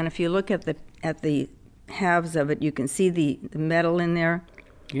 And if you look at the halves of it, you can see the metal in there.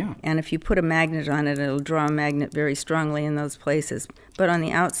 Yeah. And if you put a magnet on it, it'll draw a magnet very strongly in those places. But on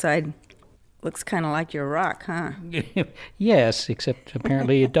the outside, looks kind of like your rock, huh? Yes, except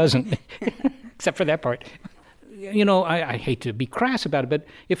apparently it doesn't, except for that part. You know, I hate to be crass about it, but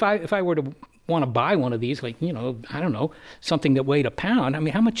if I were to want to buy one of these, like, you know, I don't know, something that weighed a pound, I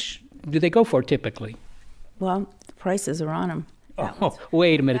mean, how much do they go for typically? Well, the prices are on them. Oh,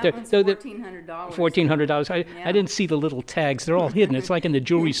 wait a minute. That one's $1,400. $1,400. I didn't see the little tags. They're all hidden. It's like in the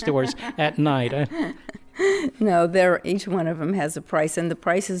jewelry stores at night. No, each one of them has a price, and the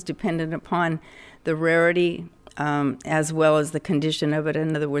price is dependent upon the rarity as well as the condition of it.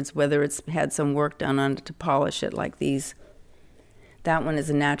 In other words, whether it's had some work done on it to polish it, like these. That one is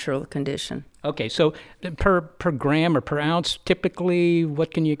a natural condition. Okay, so per gram or per ounce, typically,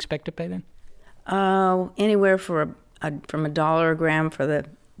 what can you expect to pay then? Anywhere from $1 a gram for the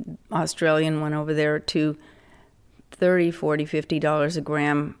Australian one over there to $30, $40, $50 a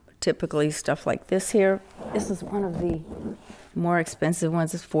gram. Typically stuff like this here. This is one of the more expensive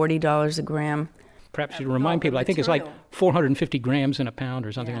ones. It's $40 a gram. Perhaps you remind people, I think it's like 450 grams in a pound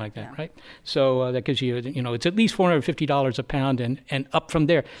or something like that, right? So that gives you, it's at least $450 a pound and up from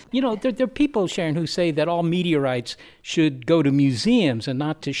there. You know, there are people, Sharon, who say that all meteorites should go to museums and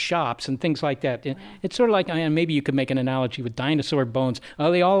not to shops and things like that. It's sort of like, maybe you could make an analogy with dinosaur bones.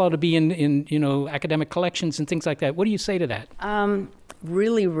 They all ought to be in academic collections and things like that. What do you say to that?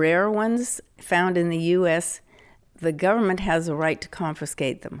 Really rare ones found in the U.S., the government has a right to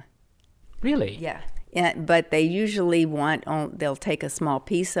confiscate them. Really? Yeah. But they usually they'll take a small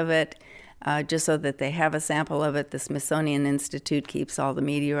piece of it just so that they have a sample of it. The Smithsonian Institute keeps all the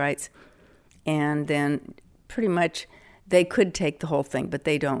meteorites. And then pretty much they could take the whole thing, but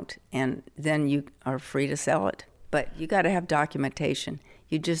they don't. And then you are free to sell it. But you got to have documentation.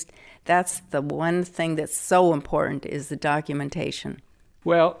 That's the one thing that's so important is the documentation.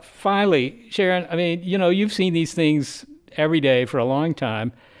 Well, finally, Sharon, I mean, you've seen these things every day for a long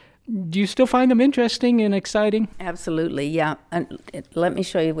time. Do you still find them interesting and exciting? Absolutely, yeah. And let me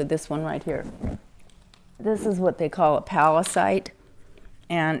show you with this one right here. This is what they call a palisite,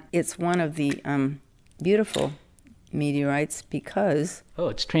 and it's one of the beautiful meteorites because... Oh,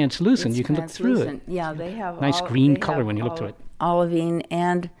 it's translucent. You can look through it. Yeah, they have nice green color when you look through it. Olivine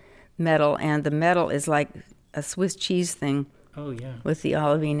and metal, and the metal is like a Swiss cheese thing. Oh, yeah. With the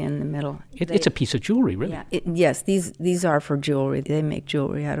olivine in the middle. It's a piece of jewelry, really. Yeah, yes, these are for jewelry. They make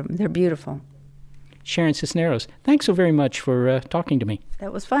jewelry out of them. They're beautiful. Sharon Cisneros, thanks so very much for talking to me.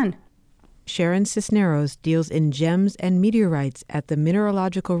 That was fun. Sharon Cisneros deals in gems and meteorites at the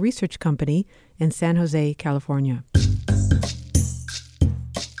Mineralogical Research Company in San Jose, California.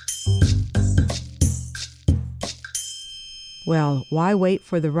 Well, why wait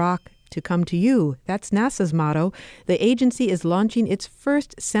for the rock to come to you? That's NASA's motto. The agency is launching its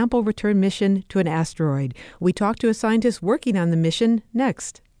first sample return mission to an asteroid. We talk to a scientist working on the mission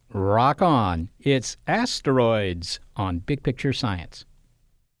next. Rock on. It's Asteroids on Big Picture Science.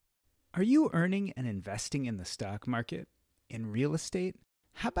 Are you earning and investing in the stock market? In real estate?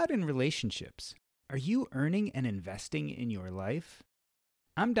 How about in relationships? Are you earning and investing in your life?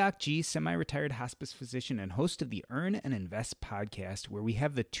 I'm Doc G, semi-retired hospice physician and host of the Earn and Invest podcast, where we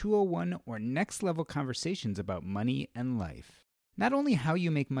have the 201 or next level conversations about money and life. Not only how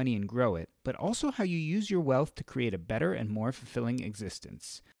you make money and grow it, but also how you use your wealth to create a better and more fulfilling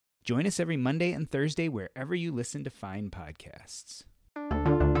existence. Join us every Monday and Thursday wherever you listen to fine podcasts.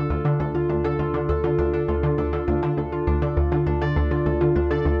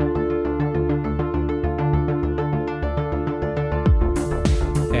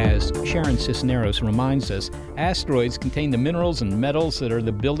 As Sharon Cisneros reminds us, asteroids contain the minerals and metals that are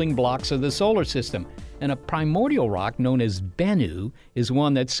the building blocks of the solar system, and a primordial rock known as Bennu is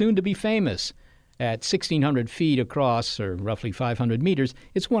one that's soon to be famous. At 1,600 feet across, or roughly 500 meters,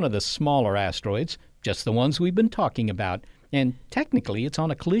 it's one of the smaller asteroids, just the ones we've been talking about. And technically, it's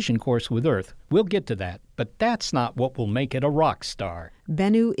on a collision course with Earth. We'll get to that, but that's not what will make it a rock star.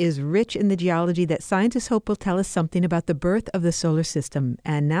 Bennu is rich in the geology that scientists hope will tell us something about the birth of the solar system,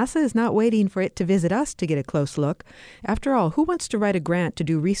 and NASA is not waiting for it to visit us to get a close look. After all, who wants to write a grant to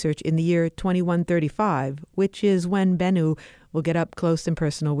do research in the year 2135, which is when Bennu will get up close and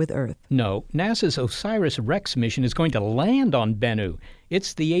personal with Earth? No, NASA's OSIRIS-REx mission is going to land on Bennu.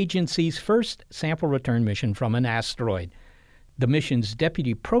 It's the agency's first sample return mission from an asteroid. The mission's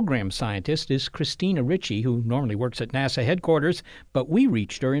deputy program scientist is Christina Ritchie, who normally works at NASA headquarters, but we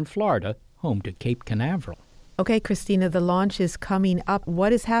reached her in Florida, home to Cape Canaveral. Okay, Christina, the launch is coming up.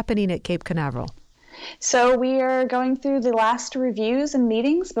 What is happening at Cape Canaveral? So we are going through the last reviews and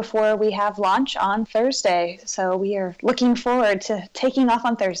meetings before we have launch on Thursday. So we are looking forward to taking off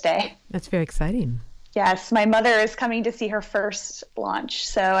on Thursday. That's very exciting. Yes, my mother is coming to see her first launch,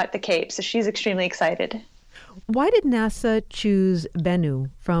 so at the Cape, so she's extremely excited. Why did NASA choose Bennu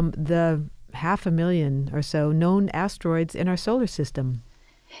from the 500,000 or so known asteroids in our solar system?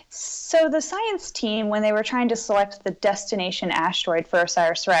 So the science team, when they were trying to select the destination asteroid for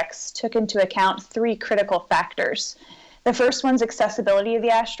OSIRIS-REx, took into account three critical factors. The first one's accessibility of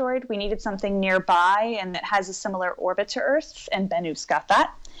the asteroid. We needed something nearby and that has a similar orbit to Earth, and Bennu's got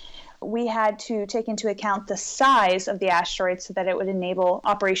that. We had to take into account the size of the asteroid so that it would enable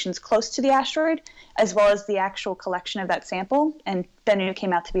operations close to the asteroid, as well as the actual collection of that sample, and Bennu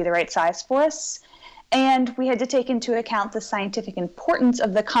came out to be the right size for us. And we had to take into account the scientific importance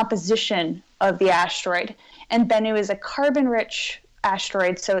of the composition of the asteroid. And Bennu is a carbon-rich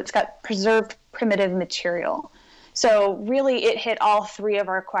asteroid, so it's got preserved primitive material. So really, it hit all three of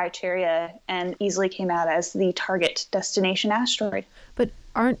our criteria and easily came out as the target destination asteroid. But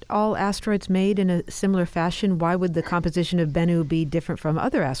aren't all asteroids made in a similar fashion? Why would the composition of Bennu be different from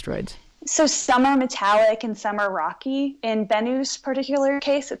other asteroids? So some are metallic and some are rocky. In Bennu's particular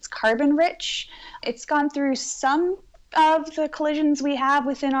case, it's carbon-rich. It's gone through some of the collisions we have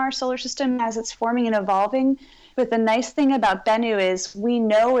within our solar system as it's forming and evolving. But the nice thing about Bennu is we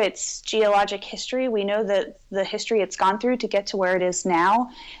know its geologic history. We know the history it's gone through to get to where it is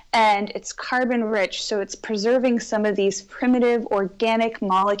now. And it's carbon rich, so it's preserving some of these primitive organic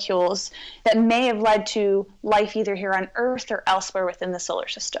molecules that may have led to life either here on Earth or elsewhere within the solar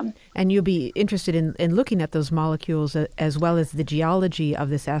system. And you'll be interested in looking at those molecules as well as the geology of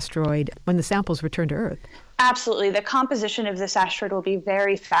this asteroid when the samples return to Earth. Absolutely. The composition of this asteroid will be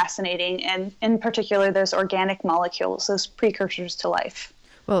very fascinating, and in particular, those organic molecules, those precursors to life.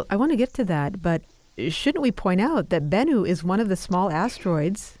 Well, I want to get to that, but shouldn't we point out that Bennu is one of the small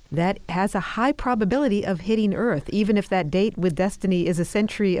asteroids that has a high probability of hitting Earth, even if that date with destiny is a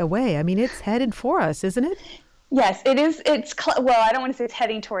century away? I mean, it's headed for us, isn't it? Yes, it is. Well, I don't want to say it's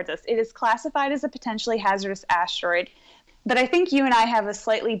heading towards us. It is classified as a potentially hazardous asteroid. But I think you and I have a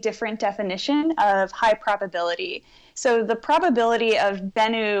slightly different definition of high probability. So the probability of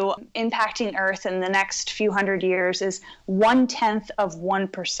Bennu impacting Earth in the next few hundred years is 1/10 of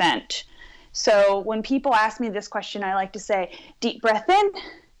 1%. So when people ask me this question, I like to say, deep breath in,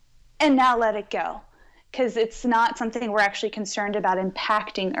 and now let it go. Because it's not something we're actually concerned about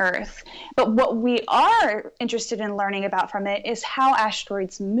impacting Earth. But what we are interested in learning about from it is how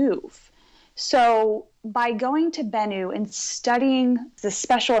asteroids move. So by going to Bennu and studying the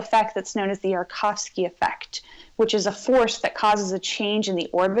special effect that's known as the Yarkovsky effect, which is a force that causes a change in the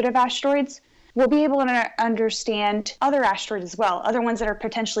orbit of asteroids, we'll be able to understand other asteroids as well, other ones that are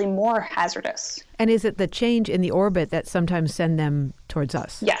potentially more hazardous. And is it the change in the orbit that sometimes send them towards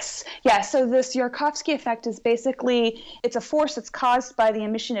us? Yes. Yeah, so this Yarkovsky effect is basically, it's a force that's caused by the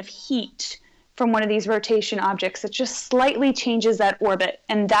emission of heat from one of these rotation objects that just slightly changes that orbit,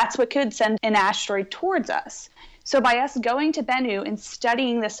 and that's what could send an asteroid towards us. So by us going to Bennu and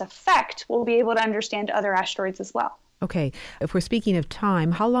studying this effect, we'll be able to understand other asteroids as well. Okay, if we're speaking of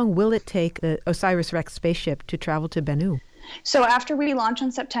time, how long will it take the OSIRIS-REx spaceship to travel to Bennu? So after we launch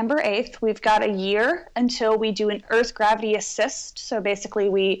on September 8th, we've got a year until we do an Earth gravity assist. So basically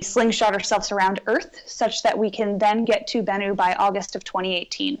we slingshot ourselves around Earth such that we can then get to Bennu by August of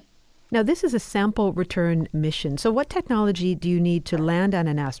 2018. Now, this is a sample return mission. So what technology do you need to land on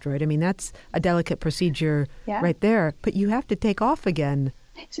an asteroid? I mean, that's a delicate procedure right there, but you have to take off again.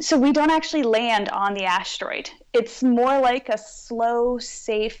 So we don't actually land on the asteroid. It's more like a slow,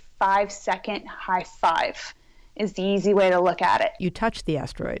 safe 5-second high five is the easy way to look at it. You touch the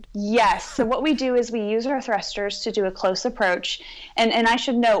asteroid. Yes. So what we do is we use our thrusters to do a close approach. And I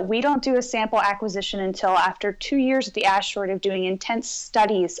should note, we don't do a sample acquisition until after 2 years of the asteroid of doing intense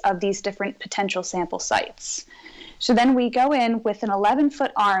studies of these different potential sample sites. So then we go in with an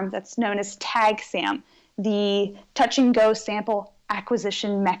 11-foot arm that's known as TAG-SAM, the touch and go sample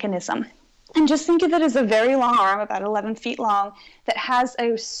acquisition mechanism. And just think of it as a very long arm, about 11 feet long, that has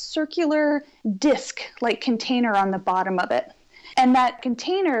a circular disc-like container on the bottom of it. And that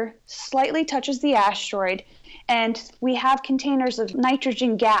container slightly touches the asteroid, and we have containers of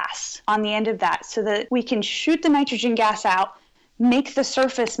nitrogen gas on the end of that so that we can shoot the nitrogen gas out, make the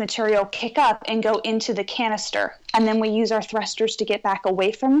surface material kick up and go into the canister. And then we use our thrusters to get back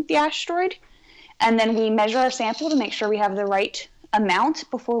away from the asteroid. And then we measure our sample to make sure we have the right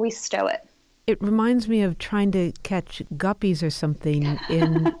amount before we stow it. It reminds me of trying to catch guppies or something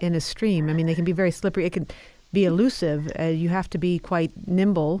in a stream. I mean, they can be very slippery. It can be elusive. You have to be quite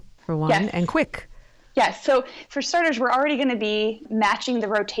nimble, for one, and quick. Yes. So for starters, we're already going to be matching the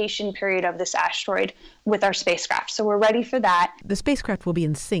rotation period of this asteroid with our spacecraft. So we're ready for that. The spacecraft will be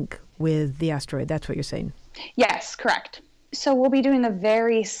in sync with the asteroid. That's what you're saying. Yes, correct. So we'll be doing a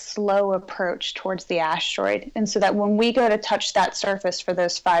very slow approach towards the asteroid. And so that when we go to touch that surface for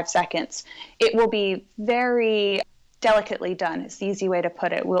those 5 seconds, it will be very delicately done. It's the easy way to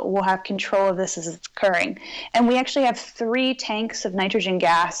put it. We'll have control of this as it's occurring. And we actually have 3 tanks of nitrogen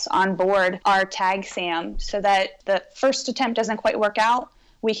gas on board our TAG-SAM so that the first attempt doesn't quite work out.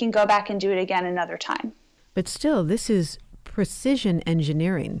 We can go back and do it again another time. But still, this is precision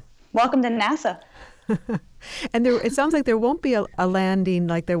engineering. Welcome to NASA. And it sounds like there won't be a landing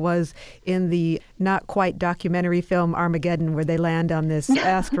like there was in the not quite documentary film Armageddon, where they land on this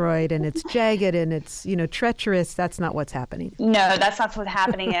asteroid and it's jagged and it's, treacherous. That's not what's happening. No, that's not what's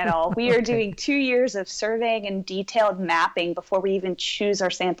happening at all. We are doing 2 years of surveying and detailed mapping before we even choose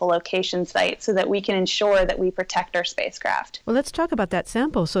our sample location site so that we can ensure that we protect our spacecraft. Well, let's talk about that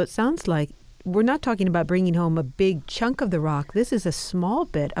sample. So it sounds like we're not talking about bringing home a big chunk of the rock. This is a small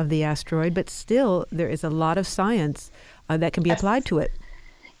bit of the asteroid, but still there is a lot of science that can be applied to it.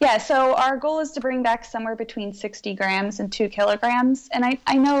 Yeah, so our goal is to bring back somewhere between 60 grams and 2 kilograms. And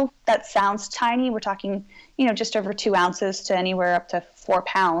I know that sounds tiny. We're talking, just over 2 ounces to anywhere up to 4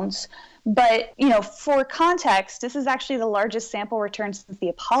 pounds. But, for context, this is actually the largest sample return since the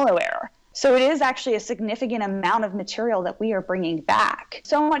Apollo era. So it is actually a significant amount of material that we are bringing back.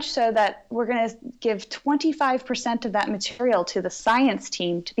 So much so that we're going to give 25% of that material to the science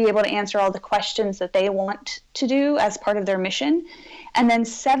team to be able to answer all the questions that they want to do as part of their mission. And then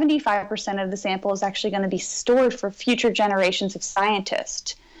 75% of the sample is actually going to be stored for future generations of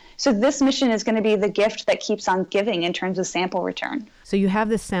scientists. So this mission is going to be the gift that keeps on giving in terms of sample return. So you have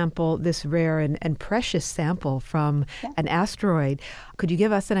this sample, this rare and precious sample from an asteroid. Could you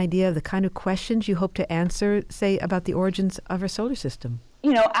give us an idea of the kind of questions you hope to answer, say, about the origins of our solar system?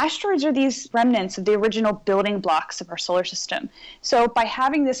 Asteroids are these remnants of the original building blocks of our solar system. So by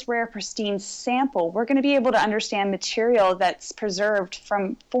having this rare, pristine sample, we're going to be able to understand material that's preserved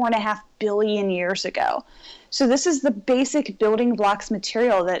from 4.5 billion years ago. So this is the basic building blocks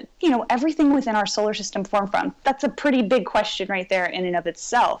material that, everything within our solar system formed from. That's a pretty big question right there in and of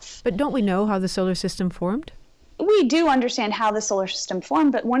itself. But don't we know how the solar system formed? We do understand how the solar system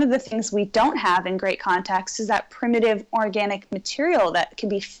formed, but one of the things we don't have in great context is that primitive organic material that can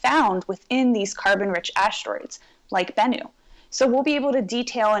be found within these carbon-rich asteroids, like Bennu. So we'll be able to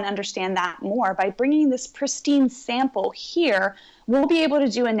detail and understand that more. By bringing this pristine sample here, we'll be able to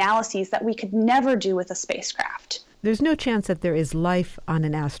do analyses that we could never do with a spacecraft. There's no chance that there is life on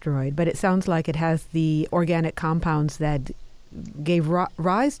an asteroid, but it sounds like it has the organic compounds that gave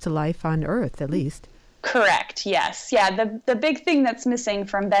rise to life on Earth, at least. Correct, yes. Yeah, the big thing that's missing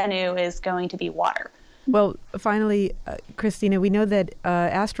from Bennu is going to be water. Well, finally, Christina, we know that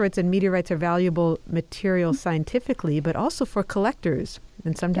asteroids and meteorites are valuable material scientifically, but also for collectors.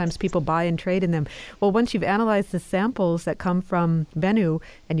 And sometimes people buy and trade in them. Well, once you've analyzed the samples that come from Bennu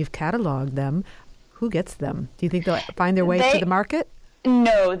and you've cataloged them, who gets them? Do you think they'll find their way to the market?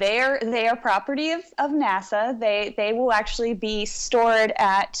 No, they are property of NASA. They will actually be stored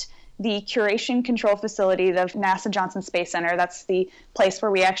at the Curation Control Facility of NASA Johnson Space Center. That's the place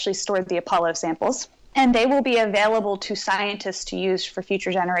where we actually stored the Apollo samples. And they will be available to scientists to use for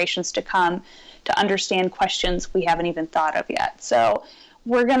future generations to come to understand questions we haven't even thought of yet. So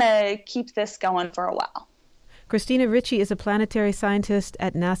we're going to keep this going for a while. Christina Ritchie is a planetary scientist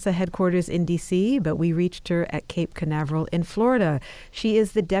at NASA headquarters in D.C., but we reached her at Cape Canaveral in Florida. She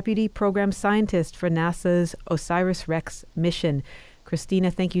is the deputy program scientist for NASA's OSIRIS-REx mission. Christina,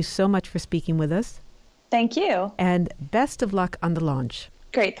 thank you so much for speaking with us. Thank you. And best of luck on the launch.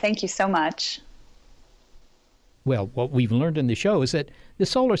 Great. Thank you so much. Well, what we've learned in the show is that the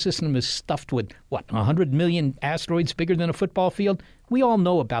solar system is stuffed with, 100 million asteroids bigger than a football field? We all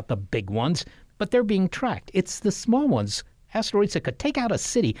know about the big ones, but they're being tracked. It's the small ones, asteroids that could take out a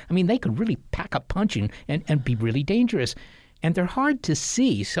city. I mean, they could really pack a punch and be really dangerous. And they're hard to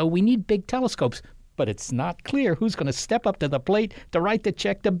see, so we need big telescopes. But it's not clear who's going to step up to the plate to write the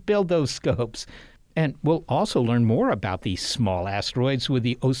check to build those scopes. And we'll also learn more about these small asteroids with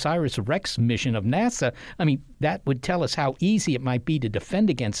the OSIRIS-REx mission of NASA. I mean, that would tell us how easy it might be to defend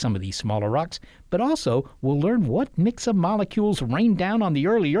against some of these smaller rocks. But also, we'll learn what mix of molecules rained down on the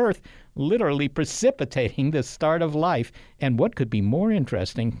early Earth, literally precipitating the start of life, and what could be more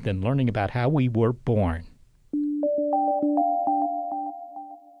interesting than learning about how we were born.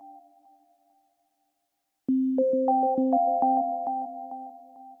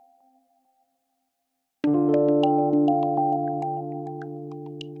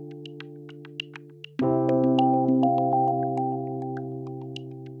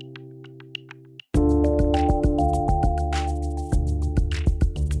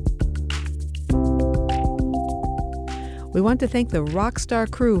 We want to thank the Rockstar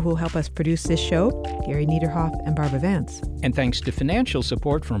crew who help us produce this show, Gary Niederhoff and Barbara Vance. And thanks to financial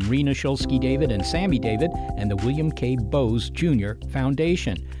support from Rena Shulsky-David and Sammy David and the William K. Bowes Jr.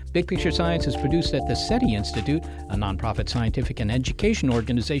 Foundation. Big Picture Science is produced at the SETI Institute, a nonprofit scientific and education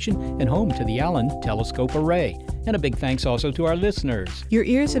organization and home to the Allen Telescope Array. And a big thanks also to our listeners. Your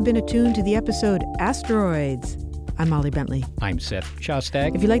ears have been attuned to the episode Asteroids. I'm Molly Bentley. I'm Seth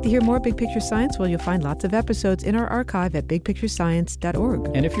Shostak. If you'd like to hear more Big Picture Science, well, you'll find lots of episodes in our archive at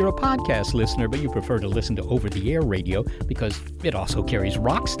bigpicturescience.org. And if you're a podcast listener, but you prefer to listen to over-the-air radio because it also carries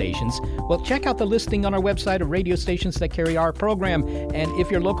rock stations, well, check out the listing on our website of radio stations that carry our program. And if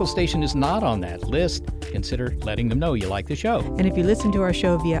your local station is not on that list, consider letting them know you like the show. And if you listen to our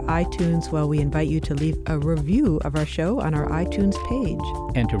show via iTunes, well, we invite you to leave a review of our show on our iTunes page.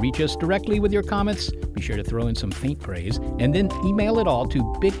 And to reach us directly with your comments, be sure to throw in some faint praise, and then email it all to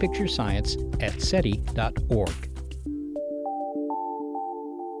bigpicturescience@seti.org.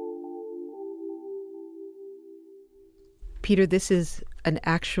 Peter, this is an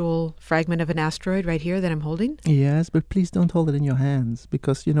actual fragment of an asteroid right here that I'm holding? Yes, but please don't hold it in your hands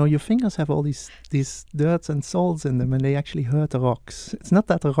because, you know, your fingers have all these dirts and salts in them and they actually hurt the rocks. It's not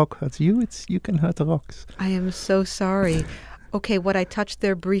that the rock hurts you, it's you can hurt the rocks. I am so sorry. Okay, what I touched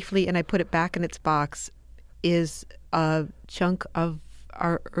there briefly and I put it back in its box is a chunk of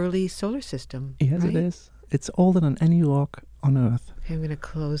our early solar system. Yes, right? It is. It's older than any rock on Earth. Okay, I'm going to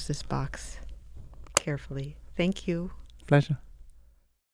close this box carefully. Thank you. Pleasure.